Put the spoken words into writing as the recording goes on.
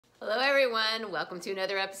everyone, welcome to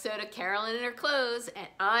another episode of Carolyn and Her Clothes, and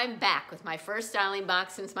I'm back with my first styling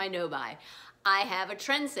box since my no-buy. I have a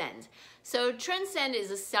Trendsend. So Trendsend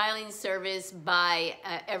is a styling service by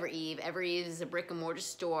Evereve. Evereve is a brick and mortar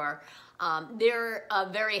store. They're a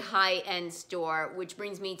very high-end store, which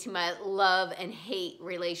brings me to my love and hate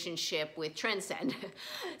relationship with Trendsend.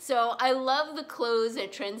 So I love the clothes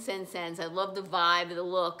that Trendsend sends. I love the vibe, the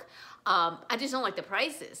look. I just don't like the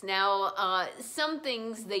prices. Now, some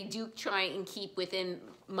things they do try and keep within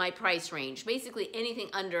my price range. Basically, anything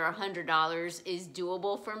under $100 is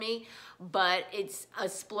doable for me, but it's a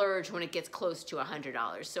splurge when it gets close to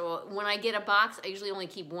 $100. So when I get a box, I usually only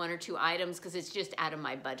keep one or two items because it's just out of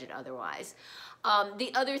my budget otherwise.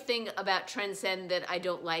 The other thing about Trendsend that I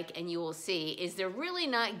don't like, and you will see, is they're really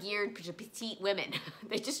not geared to petite women.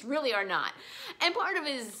 They just really are not. And part of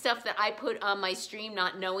it is stuff that I put on my stream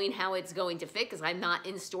not knowing how it's going to fit because I'm not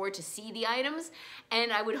in store to see the items.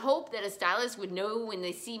 And I would hope that a stylist would know when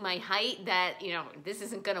they see my height that, you know, this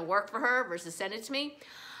isn't going to work for her versus send it to me.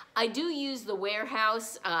 I do use the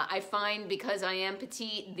warehouse. I find because I am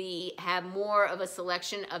petite, they have more of a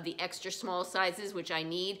selection of the extra small sizes, which I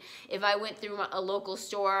need. If I went through a local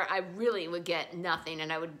store, I really would get nothing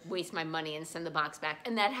and I would waste my money and send the box back.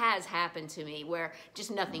 And that has happened to me where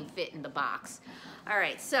just nothing fit in the box. All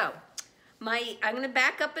right, so I'm gonna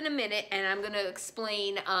back up in a minute and I'm gonna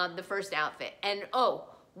explain the first outfit. And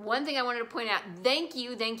one thing I wanted to point out, thank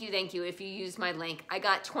you if you use my link. I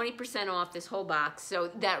got 20% off this whole box, so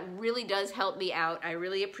that really does help me out. I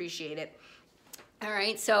really appreciate it. All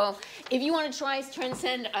right, so if you want to try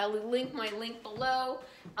Trendsend, I'll link my link below.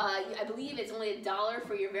 I believe it's only $1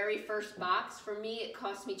 for your very first box. For me, it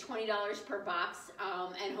costs me $20 per box,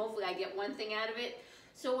 and hopefully I get one thing out of it.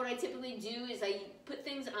 So what I typically do is I put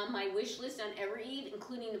things on my wish list on Evereve,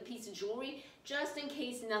 including a piece of jewelry, just in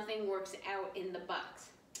case nothing works out in the box.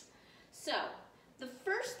 So, the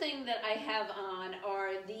first thing that I have on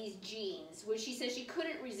are these jeans, which she says she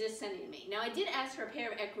couldn't resist sending me. Now, I did ask for a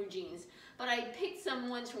pair of ecru jeans, but I picked some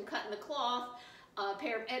ones from Cut in the Cloth, a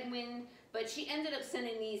pair of Edwin, but she ended up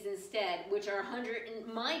sending these instead, which are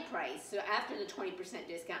my price, so after the 20%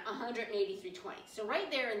 discount, $183.20. So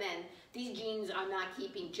right there and then, these jeans I'm not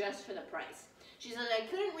keeping just for the price. She said, I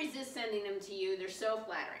couldn't resist sending them to you, they're so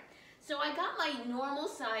flattering. So I got my normal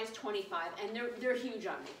size 25, and they're huge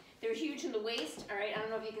on me. They're huge in the waist, all right? I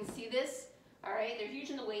don't know if you can see this, all right? They're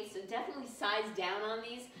huge in the waist, so definitely size down on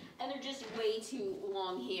these, and they're just way too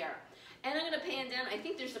long here. And I'm gonna pan down. I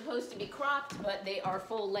think they're supposed to be cropped, but they are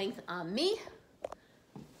full length on me,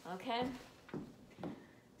 okay?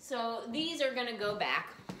 So these are gonna go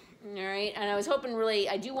back, all right? And I was hoping really,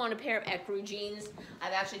 I do want a pair of ecru jeans.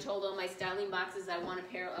 I've actually told all my styling boxes I want a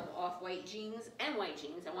pair of off-white jeans and white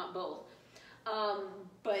jeans. I want both.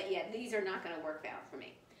 But yeah, these are not gonna work out for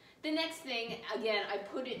me. The next thing, again, I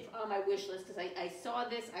put it on my wish list because I saw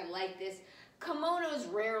this, I like this.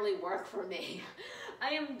 Kimonos rarely work for me. I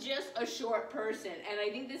am just a short person, and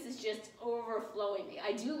I think this is just overflowing me.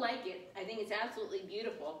 I do like it. I think it's absolutely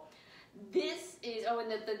beautiful. This is,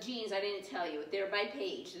 and the jeans, I didn't tell you, they're by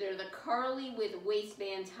Paige. They're the curly with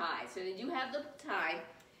waistband tie. So they do have the tie.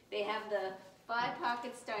 They have the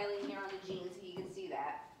 5-pocket styling here on the jeans, so you can see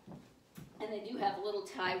that. And they do have a little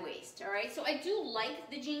tie waist, all right? So I do like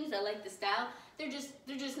the jeans, I like the style. They're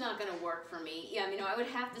just not gonna work for me. Yeah, you know, I would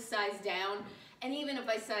have to size down, and even if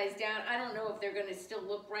I size down, I don't know if they're gonna still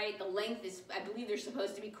look right. The length is, I believe they're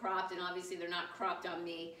supposed to be cropped, and obviously they're not cropped on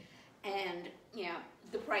me. And, you know,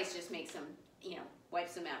 the price just makes them, you know,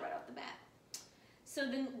 wipes them out right off the bat. So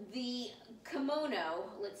then the kimono,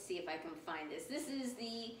 let's see if I can find this. This is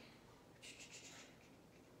the,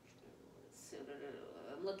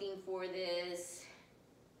 I'm looking for this.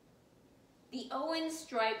 The Owen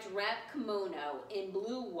striped wrap kimono in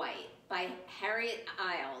blue white by Harriet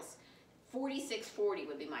Isles. $46.40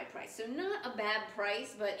 would be my price. So not a bad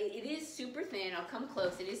price, but it is super thin. I'll come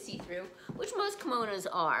close. It is see-through, which most kimonos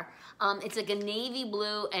are. It's like a navy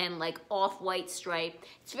blue and like off-white stripe.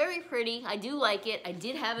 It's very pretty. I do like it. I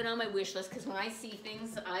did have it on my wish list because when I see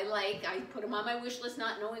things I like, I put them on my wish list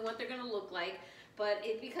not knowing what they're going to look like. But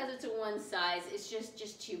because it's a one size, it's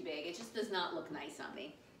just too big. It just does not look nice on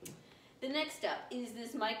me. The next up is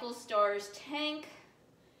this Michael Stars tank.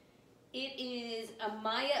 It is a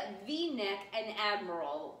Maya V-neck and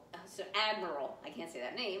Admiral. So Admiral, I can't say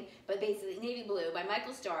that name, but basically navy blue by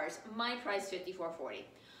Michael Stars. My price $54.40.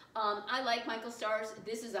 I like Michael Stars.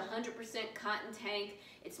 This is 100% cotton tank.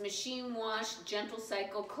 It's machine wash, gentle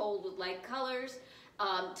cycle, cold with light colors,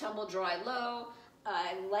 tumble dry low.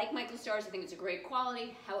 I like Michael Stars. I think it's a great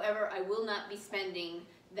quality. However, I will not be spending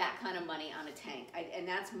that kind of money on a tank. And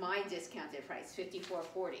that's my discounted price,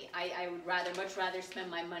 $54.40. I would much rather spend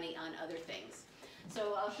my money on other things.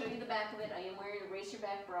 So I'll show you the back of it. I am wearing a racer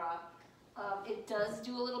back bra. It does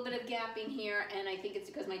do a little bit of gapping here, and I think it's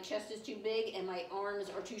because my chest is too big and my arms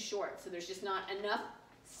are too short. So there's just not enough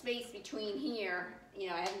space between here, you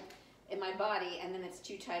know, in my body, and then it's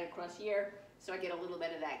too tight across here. So I get a little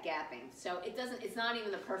bit of that gapping. So it's not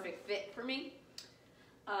even the perfect fit for me.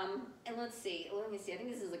 And let me see, I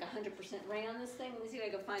think this is like 100% rayon, this thing. Let me see if I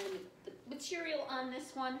can find the material on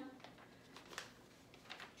this one.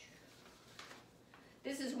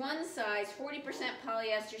 This is one size, 40%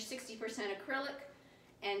 polyester, 60% acrylic.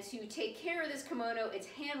 And to take care of this kimono, it's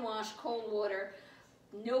hand wash, cold water,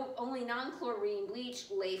 only non-chlorine bleach,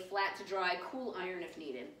 lay flat to dry, cool iron if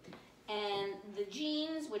needed. And the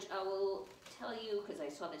jeans, which I will tell you because I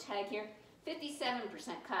saw the tag here, 57%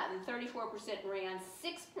 cotton, 34% rayon,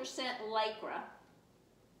 6% lycra,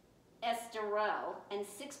 esterol, and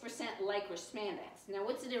 6% lycra spandex. Now,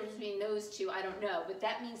 what's the difference between those two? I don't know, but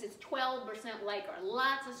that means it's 12% lycra.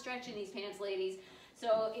 Lots of stretch in these pants, ladies.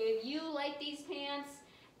 So if you like these pants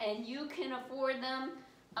and you can afford them,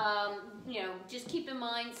 you know, just keep in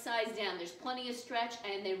mind, size down. There's plenty of stretch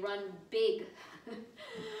and they run big.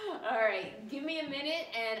 All right, give me a minute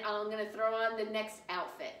and I'm gonna throw on the next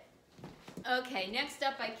outfit. Okay, next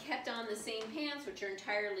up I kept on the same pants, which are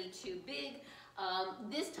entirely too big.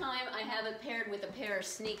 This time I have it paired with a pair of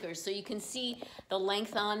sneakers, so you can see the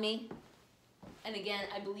length on me. And again,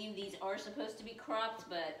 I believe these are supposed to be cropped,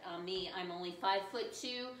 but me, I'm only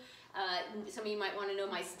 5'2". Some of you might want to know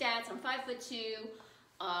my stats. I'm 5'2",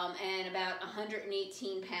 and about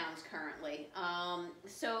 118 pounds currently.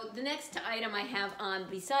 So the next item I have on,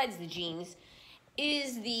 besides the jeans,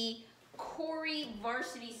 is the Corey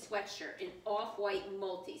varsity sweatshirt in off-white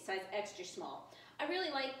multi, size extra small. I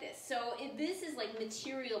really like this. So this is like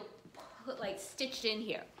material like stitched in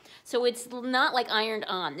here. So it's not like ironed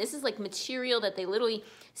on. This is like material that they literally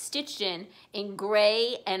stitched in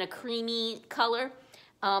gray and a creamy color.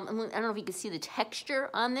 I don't know if you can see the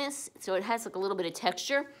texture on this. So it has like a little bit of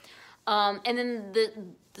texture. And then the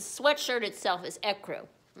sweatshirt itself is ecru.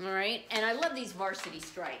 All right, and I love these varsity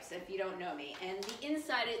stripes, if you don't know me. And the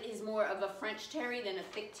inside is more of a French terry than a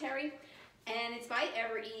thick terry. And it's by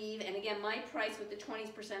Evereve, and again, my price with the 20%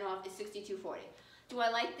 off is $62.40. Do I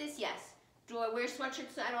like this? Yes. Do I wear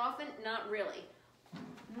sweatshirts that often? Not really.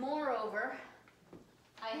 Moreover,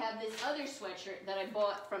 I have this other sweatshirt that I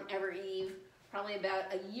bought from Evereve probably about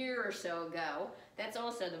a year or so ago. That's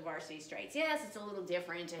also the varsity stripes. Yes, it's a little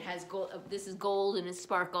different. It has gold. This is gold and it's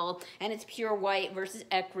sparkle, and it's pure white versus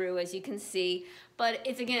ecru, as you can see. But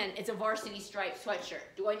it's, again, it's a varsity striped sweatshirt.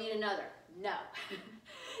 Do I need another? No.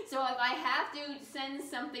 So if I have to send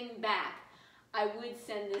something back, I would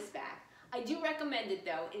send this back. I do recommend it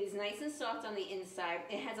though. It is nice and soft on the inside.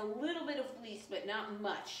 It has a little bit of fleece, but not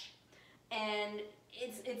much. And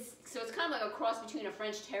so it's kind of like a cross between a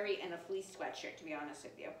French terry and a fleece sweatshirt, to be honest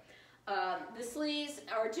with you. The sleeves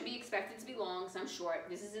are to be expected to be long, because I'm short.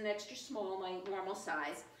 This is an extra small, my normal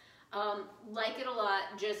size. Like it a lot,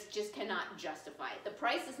 just cannot justify it. The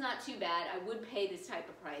price is not too bad. I would pay this type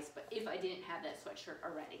of price, but if I didn't have that sweatshirt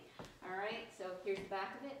already. All right, so here's the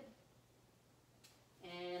back of it.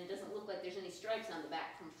 And it doesn't look like there's any stripes on the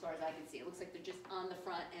back from as far as I can see. It looks like they're just on the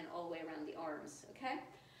front and all the way around the arms, okay?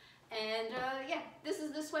 And yeah, this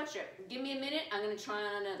is the sweatshirt. Give me a minute, I'm gonna try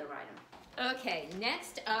on another item. Okay,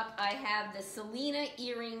 next up I have the Selena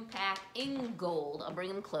earring pack in gold. I'll bring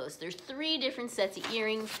them close. There's 3 different sets of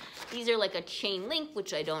earrings. These are like a chain link,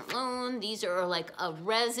 which I don't own. These are like a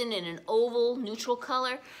resin in an oval neutral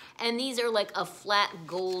color. And these are like a flat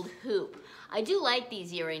gold hoop. I do like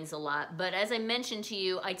these earrings a lot, but as I mentioned to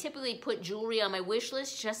you, I typically put jewelry on my wish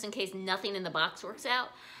list just in case nothing in the box works out.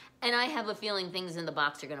 And I have a feeling things in the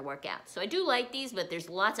box are gonna work out. So I do like these, but there's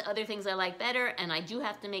lots of other things I like better, and I do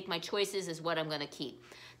have to make my choices as what I'm gonna keep.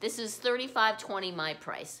 This is $35.20 my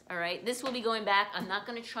price, all right? This will be going back. I'm not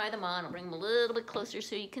gonna try them on. I'll bring them a little bit closer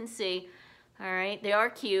so you can see. All right, they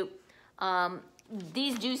are cute.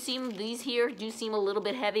 These here do seem a little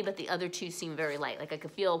bit heavy, but the other 2 seem very light. Like I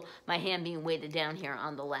could feel my hand being weighted down here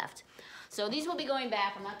on the left. So these will be going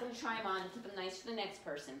back. I'm not gonna try them on. Keep them nice for the next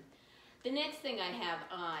person. The next thing I have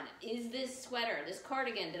on is this sweater, this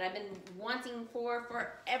cardigan that I've been wanting for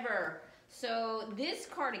forever. So this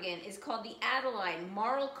cardigan is called the Adeline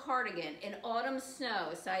Marl Cardigan in Autumn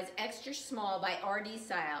Snow, size extra small by RD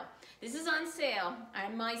Style. This is on sale,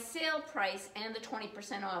 and my sale price and the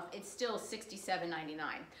 20% off, it's still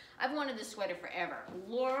 $67.99. I've wanted this sweater forever.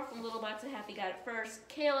 Laura from Little Box of Happy got it first.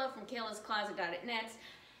 Kayla from Kayla's Closet got it next.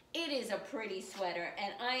 It is a pretty sweater,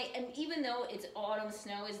 and even though it's autumn,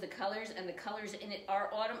 snow is the colors, and the colors in it are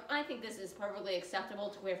autumn, I think this is perfectly acceptable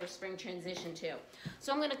to wear for spring transition too.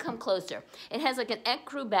 So I'm gonna come closer. It has like an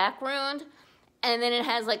ecru background, and then it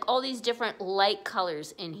has like all these different light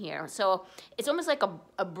colors in here. So it's almost like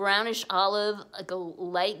a brownish olive, like a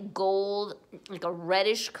light gold, like a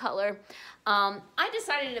reddish color. I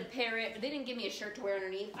decided to pair it, but they didn't give me a shirt to wear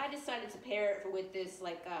underneath. I decided to pair it with this,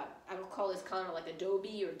 like, I would call this color like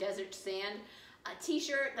adobe or desert sand, a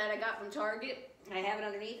t-shirt that I got from Target. I have it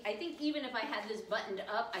underneath. I think even if I had this buttoned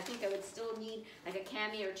up, I think I would still need like a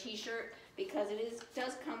cami or t-shirt because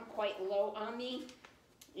does come quite low on me.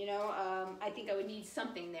 You know, I think I would need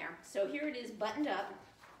something there. So here it is buttoned up.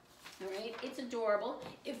 All right, it's adorable.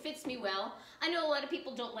 It fits me well. I know a lot of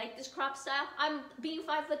people don't like this crop style. I'm being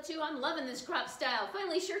 5'2", I'm loving this crop style.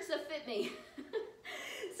 Finally, shirts that fit me.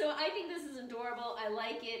 So I think this is adorable. I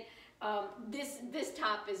like it. This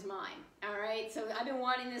top is mine. All right, so I've been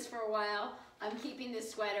wanting this for a while. I'm keeping this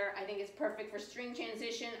sweater. I think it's perfect for spring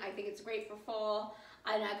transition. I think it's great for fall,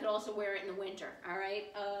 and I could also wear it in the winter. All right,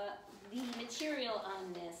 the material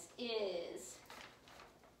on this is.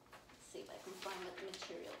 See if I can find what the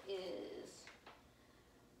material is.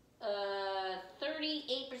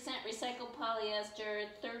 38% recycled polyester,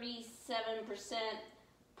 37%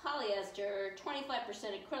 polyester,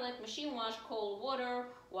 25% acrylic, machine wash, cold water,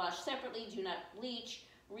 wash separately, do not bleach,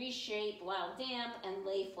 reshape while damp, and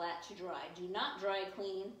lay flat to dry. Do not dry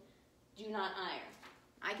clean, do not iron.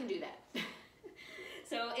 I can do that.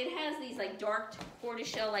 So it has these like dark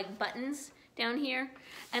tortoiseshell like buttons down here,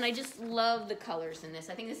 and I just love the colors in this.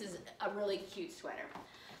 I think this is a really cute sweater.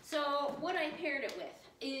 So what I paired it with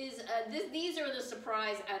is, these are the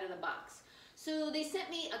surprise out of the box. So they sent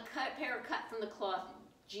me a pair of cut from the cloth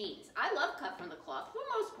jeans. I love cut from the cloth for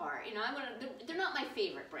the most part. You know, they're not my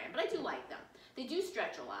favorite brand, but I do like them. They do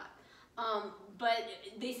stretch a lot. But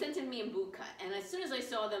they sent them me in boot cut, and as soon as I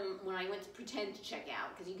saw them when I went to pretend to check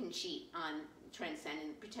out, because you can cheat on Trendsend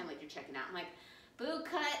and pretend like you're checking out, I'm like, boot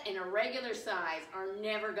cut in a regular size are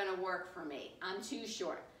never gonna work for me. I'm too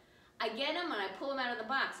short. I get them and I pull them out of the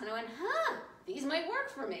box and I went, huh, these might work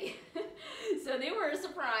for me. So they were a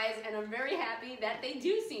surprise, and I'm very happy that they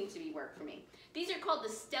do seem to be work for me. These are called the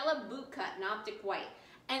Stella Boot Cut in Optic White.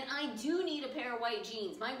 And I do need a pair of white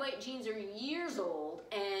jeans. My white jeans are years old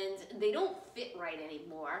and they don't fit right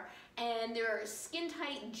anymore. And they're skin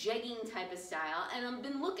tight, jegging type of style. And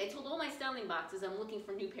I told all my styling boxes I'm looking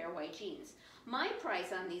for a new pair of white jeans. My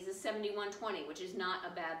price on these is $71.20, which is not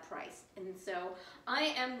a bad price. And so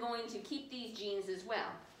I am going to keep these jeans as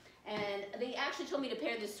well. And they actually told me to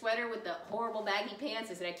pair this sweater with the horrible baggy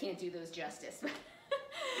pants. I said I can't do those justice.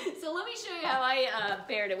 So let me show you how I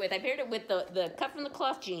paired it with. I paired it with the cut from the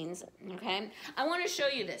cloth jeans, okay? I want to show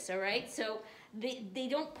you this, all right? So they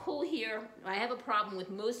don't pull here. I have a problem with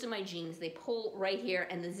most of my jeans. They pull right here,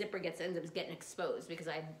 and the zipper ends up getting exposed because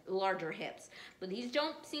I have larger hips. But these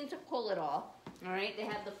don't seem to pull at all right? They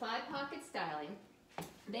have the 5-pocket styling.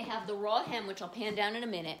 They have the raw hem, which I'll pan down in a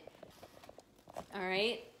minute, all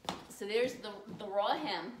right? So there's the raw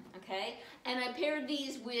hem, okay? And I paired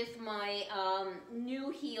these with my new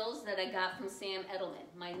heels that I got from Sam Edelman,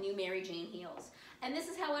 my new Mary Jane heels. And this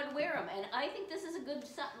is how I'd wear them. And I think this is a good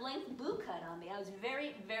length boot cut on me. I was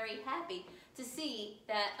very, very happy to see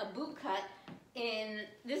that a boot cut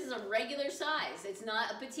this is a regular size. It's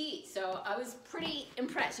not a petite. So I was pretty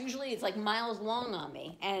impressed. Usually it's like miles long on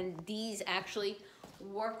me. And these actually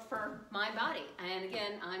work for my body. And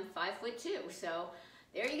again, I'm 5'2", so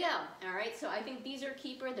there you go. All right, so I think these are a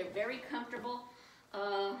keeper. They're very comfortable.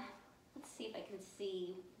 Let's see if I can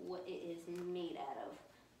see what it is made out of.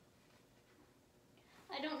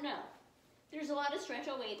 I don't know. There's a lot of stretch.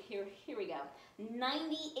 Oh wait, here we go.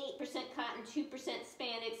 98% cotton, 2%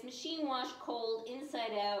 spandex, machine wash cold,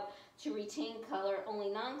 inside out to retain color, only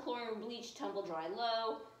non-chlorine bleach, tumble dry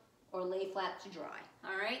low, or lay flat to dry.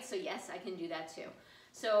 All right, so yes, I can do that too.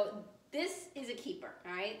 So this is a keeper,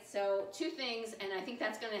 all right? So 2 things, and I think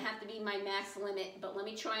that's gonna have to be my max limit, but let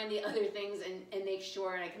me try on the other things and make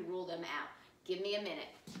sure I can rule them out. Give me a minute.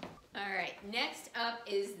 All right, next up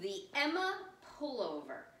is the Emma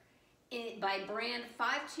Pullover by brand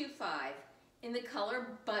 525 in the color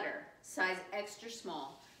Butter, size extra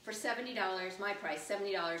small, for $70, my price,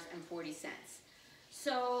 $70.40.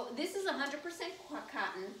 So this is 100%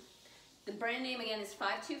 cotton. The brand name again is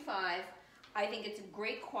 525. I think it's a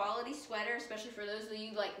great quality sweater, especially for those of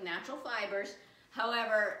you who like natural fibers.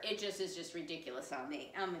 However, it is just ridiculous on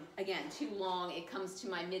me. Again, too long. It comes to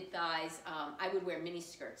my mid-thighs. I would wear mini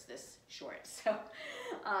skirts this short. So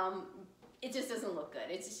it just doesn't look good.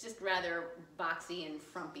 It's just rather boxy and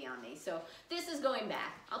frumpy on me. So this is going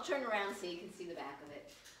back. I'll turn around so you can see the back of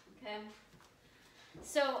it, okay?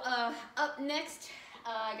 So up next,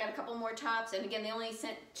 I got a couple more tops, and again, they only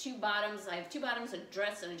sent 2 bottoms. I have 2 bottoms, a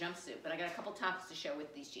dress, and a jumpsuit, but I got a couple tops to show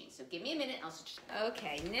with these jeans. So give me a minute, I'll switch.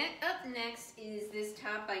 Okay, up next is this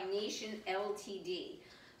top by Nation Ltd.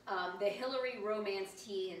 The Hillary Romance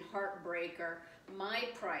Tee and Heartbreaker. My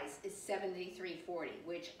price is $73.40,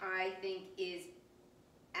 which I think is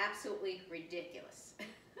absolutely ridiculous.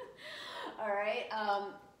 All right,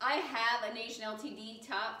 I have a Nation Ltd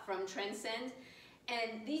top from Trendsend,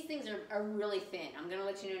 and these things are really thin. I'm gonna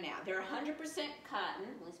let you know now. They're 100% cotton.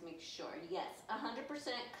 Let's make sure. Yes, 100%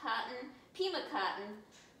 cotton, Pima cotton,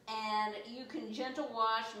 and you can gentle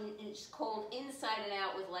wash, and it's cold inside and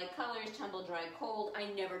out with light colors, tumble dry cold. I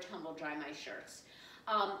never tumble dry my shirts.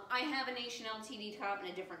 I have a Nation Ltd top in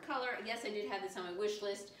a different color. Yes, I did have this on my wish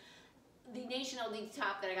list. The Nation Ltd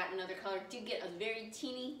top that I got in another color did get a very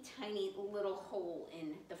teeny tiny little hole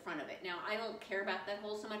in the front of it. Now, I don't care about that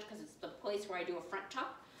hole so much because it's the place where I do a front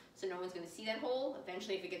top, so no one's going to see that hole.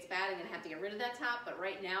 Eventually, if it gets bad, I'm going to have to get rid of that top, but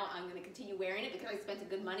right now I'm going to continue wearing it because I spent a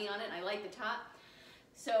good money on it and I like the top.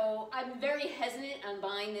 So I'm very hesitant on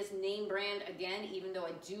buying this name brand again, even though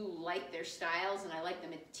I do like their styles and I like the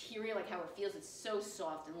material, like how it feels. It's so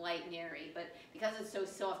soft and light and airy, but because it's so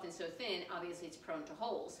soft and so thin, obviously it's prone to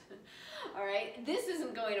holes. All right, this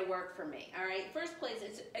isn't going to work for me. All right, first place,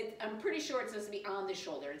 I'm pretty sure it's supposed to be on the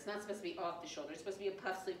shoulder. It's not supposed to be off the shoulder. It's supposed to be a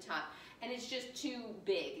puff sleeve top, and it's just too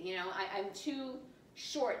big. You know, I'm too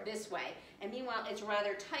short this way, and meanwhile it's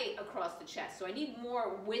rather tight across the chest, so I need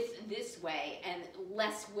more width this way and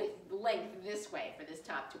less length this way for this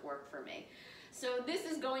top to work for me. So this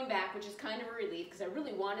is going back, which is kind of a relief because I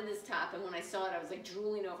really wanted this top, and when I saw it I was like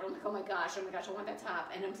drooling over it. I'm like, oh my gosh, I want that top,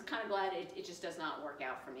 and I'm kind of glad it just does not work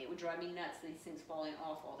out for me. It would drive me nuts, these things falling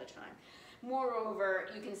off all the time. Moreover,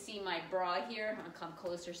 you can see my bra here. I'll come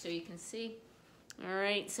closer so you can see. All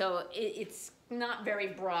right, so it's not very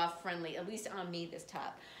bra friendly, at least on me, this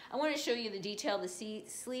top. I want to show you the detail of the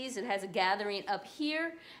sleeves. It has a gathering up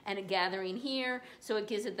here and a gathering here, so it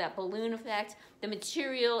gives it that balloon effect. The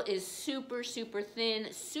material is super, super thin,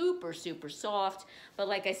 super, super soft, but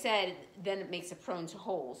like I said, then it makes it prone to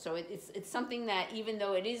holes. So it's something that, even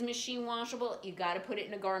though it is machine washable, you got to put it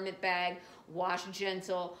in a garment bag, wash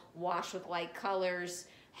gentle, wash with light colors,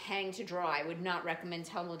 hang to dry. I would not recommend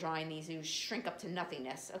tumble drying these. You shrink up to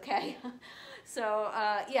nothingness, okay? So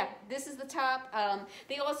yeah, this is the top.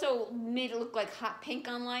 They also made it look like hot pink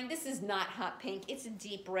online. This is not hot pink. It's a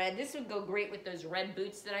deep red. This would go great with those red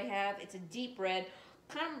boots that I have. It's a deep red,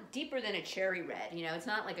 kind of deeper than a cherry red. You know, it's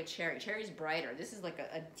not like a cherry. Cherry's brighter. This is like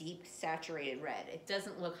a deep saturated red. It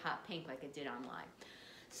doesn't look hot pink like it did online.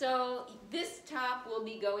 So this top will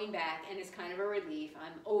be going back, and it's kind of a relief.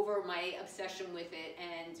 I'm over my obsession with it,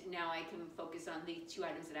 and now I can focus on the 2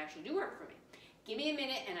 items that actually do work for me. Give me a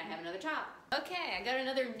minute, and I have another top. Okay, I got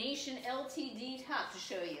another Nation Ltd top to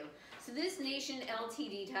show you. So this Nation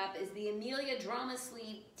Ltd top is the Amelia Drama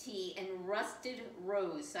Sleeve Tee in Rusted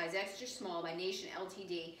Rose, size extra small by Nation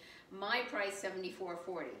Ltd. My price,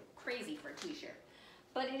 $74.40. Crazy for a t-shirt.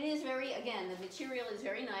 But it is very, again, the material is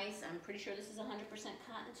very nice. I'm pretty sure this is 100%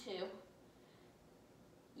 cotton too.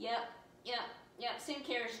 Yep, same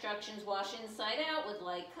care instructions. Wash inside out with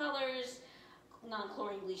light colors,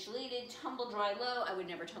 non-chlorine bleach related, tumble dry low. I would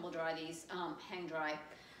never tumble dry these, hang dry.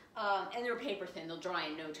 And they're paper thin, they'll dry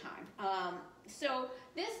in no time. So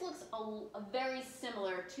this looks very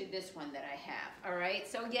similar to this one that I have, all right?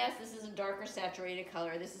 So yes, this is a darker saturated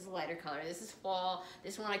color, this is a lighter color, this is fall,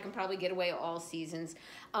 this one I can probably get away all seasons.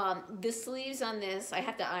 The sleeves on this, I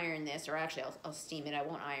have to iron this, or actually I'll steam it, I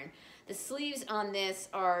won't iron. The sleeves on this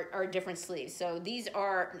are different sleeves. So these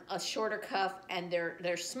are a shorter cuff and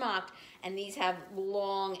they're smocked, and these have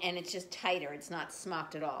long and it's just tighter, it's not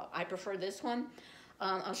smocked at all. I prefer this one.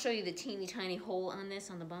 I'll show you the teeny tiny hole on this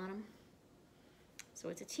on the bottom. So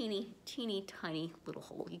it's a teeny tiny little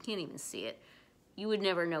hole. You can't even see it. You would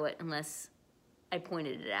never know it unless I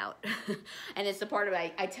pointed it out. And it's the part of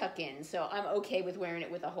it I tuck in, so I'm okay with wearing it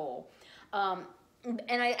with a hole. And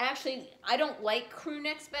I don't like crew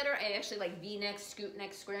necks better. I actually like V-necks, scoop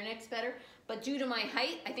necks, square necks better. But due to my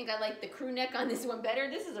height, I think I like the crew neck on this one better.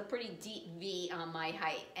 This is a pretty deep V on my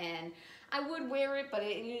height, and I would wear it, but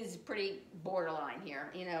it is pretty borderline here.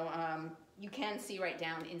 You know, you can see right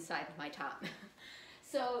down inside of my top.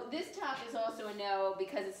 So this top is also a no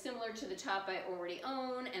because it's similar to the top I already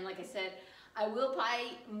own, and like I said, I will buy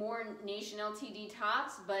more Nation Ltd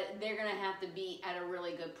tops, but they're gonna have to be at a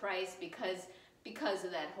really good price because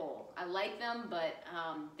of that hole. I like them, but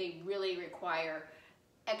they really require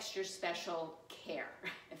extra special care,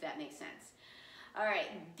 if that makes sense. All right,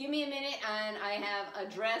 give me a minute and I have a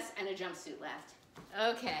dress and a jumpsuit left.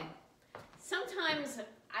 Okay, sometimes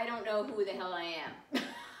I don't know who the hell I am.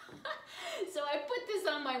 So I put this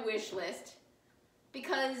on my wish list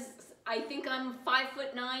because I think I'm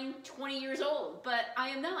 5'9", 20 years old, but I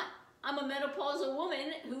am not. I'm a menopausal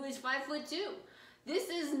woman who is 5'2". This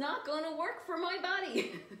is not going to work for my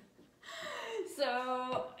body.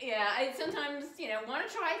 So yeah, I sometimes, want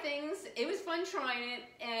to try things. It was fun trying it,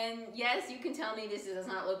 and yes, you can tell me this does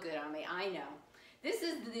not look good on me. I know. This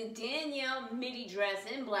is the Danielle midi dress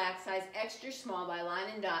in black, size extra small by Line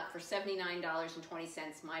and Dot for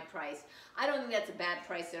 $79.20, my price. I don't think that's a bad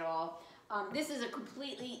price at all. This is a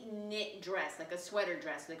completely knit dress, like a sweater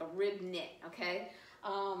dress, like a rib knit, okay?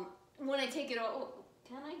 When I take it off, oh,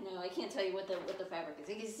 can I? No, I can't tell you what the fabric is.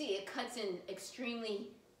 You can see it cuts in extremely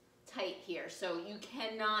tight here, so you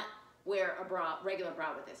cannot wear a bra, regular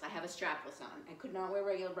bra with this. I have a strapless on. I could not wear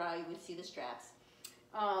regular bra. You would see the straps.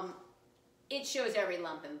 It shows every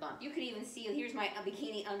lump and bump. You could even see, here's my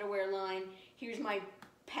bikini underwear line. Here's my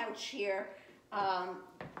pouch here.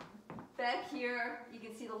 Back here, you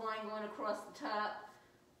can see the line going across the top.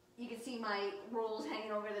 You can see my rolls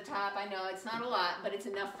hanging over the top. I know it's not a lot, but it's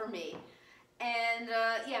enough for me. And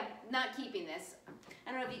yeah, not keeping this.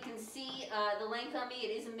 I don't know if you can see the length on me.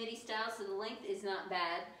 It is a midi style, so the length is not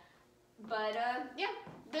bad. But yeah,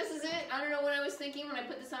 this is it. I don't know what I was thinking when I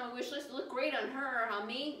put this on my wish list. It looked great on her, on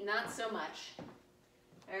me, not so much.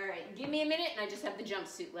 All right, give me a minute and I just have the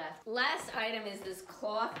jumpsuit left. Last item is this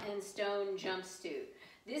cloth and stone jumpsuit.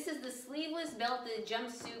 This is the sleeveless belted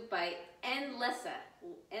jumpsuit by Endless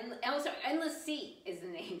Sea is the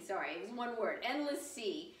name, sorry, it was one word, Endless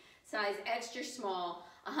Sea, size extra small,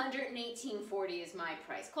 $118.40 is my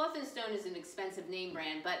price. Cloth and Stone is an expensive name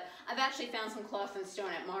brand, but I've actually found some Cloth and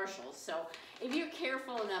Stone at Marshall's, so if you're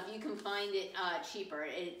careful enough, you can find it cheaper.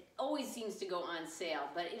 It always seems to go on sale,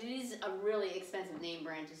 but it is a really expensive name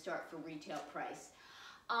brand to start for retail price.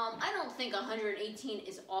 I don't think $118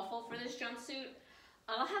 is awful for this jumpsuit.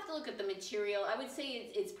 I'll have to look at the material. I would say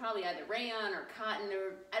it's probably either rayon or cotton,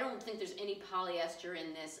 or I don't think there's any polyester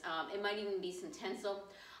in this. It might even be some tencel.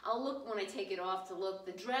 I'll look when I take it off to look.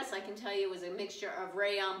 The dress, I can tell you, was a mixture of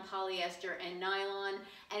rayon, polyester, and nylon,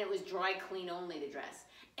 and it was dry clean only, the dress.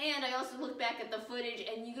 And I also looked back at the footage,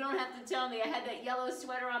 and you don't have to tell me I had that yellow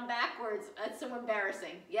sweater on backwards. That's so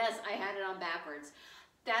embarrassing. Yes, I had it on backwards.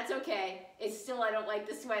 That's okay. It's still, I don't like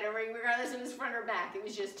the sweater, regardless if it was front or back. It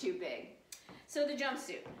was just too big. So the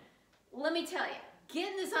jumpsuit, let me tell you,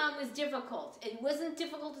 getting this on was difficult. It wasn't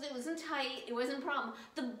difficult because it wasn't tight, it wasn't a problem.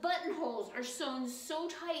 The buttonholes are sewn so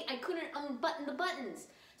tight I couldn't unbutton the buttons.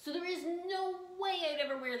 So there is no way I'd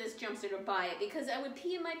ever wear this jumpsuit or buy it because I would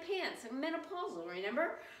pee in my pants. I'm menopausal,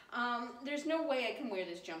 remember? There's no way I can wear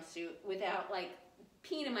this jumpsuit without like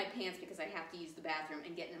peeing in my pants because I have to use the bathroom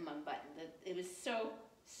and getting them unbuttoned. It was so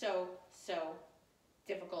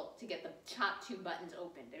difficult to get the top two buttons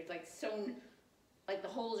open. There's like sewn, like the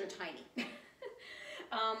holes are tiny.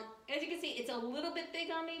 As you can see, it's a little bit big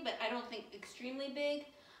on me, but I don't think extremely big.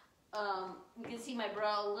 You can see my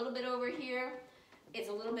bra a little bit over here. It's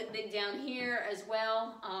a little bit big down here as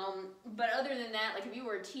well. But other than that, like if you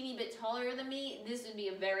were a teeny bit taller than me, this would be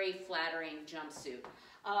a very flattering jumpsuit.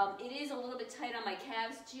 It is a little bit tight on my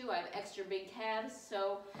calves too. I have extra big calves,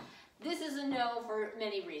 so this is a no for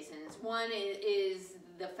many reasons. One is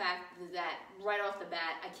the fact that right off the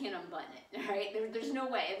bat, I can't unbutton it, all right? There's no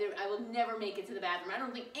way. I will never make it to the bathroom. I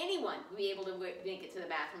don't think anyone will be able to make it to the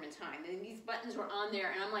bathroom in time. And these buttons were on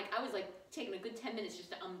there, and I was like taking a good 10 minutes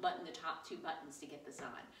just to unbutton the top two buttons to get this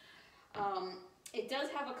on. It does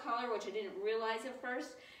have a collar, which I didn't realize at first,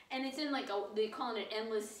 and it's in like they call it an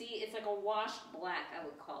Endless Sea. It's like a washed black, I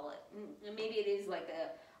would call it. Maybe it is like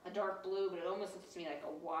a dark blue, but it almost looks to me like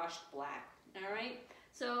a washed black, all right?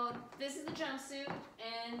 So this is the jumpsuit,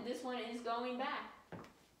 and this one is going back.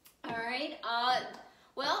 All right,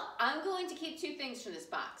 well, I'm going to keep two things from this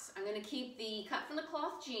box. I'm going to keep the cut from the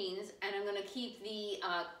cloth jeans, and I'm going to keep the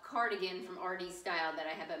cardigan from RD Style that I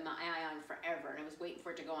have had my eye on forever, and I was waiting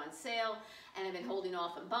for it to go on sale, and I've been holding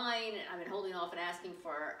off and buying, and I've been holding off and asking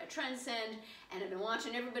for a Trendsend, and I've been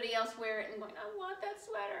watching everybody else wear it and going, I want that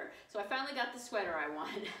sweater. So I finally got the sweater I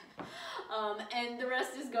wanted, and the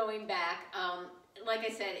rest is going back. Like I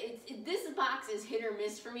said, this box is hit or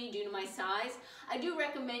miss for me due to my size. I do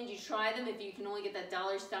recommend you try them if you can only get that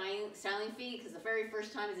 $1 styling fee, because the very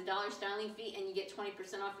first time is a $1 styling fee and you get 20%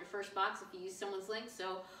 off your first box if you use someone's link.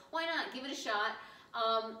 So why not? Give it a shot.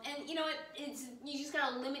 And you know what, you just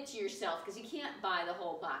gotta limit to yourself because you can't buy the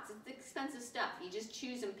whole box. It's expensive stuff. You just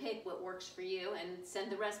choose and pick what works for you and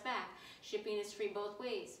send the rest back. Shipping is free both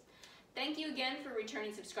ways. Thank you again for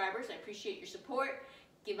returning subscribers. I appreciate your support.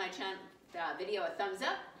 Give my video a thumbs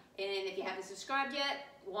up. And if you haven't subscribed yet,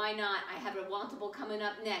 why not? I have a Wantable coming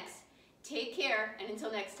up next. Take care, and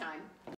until next time.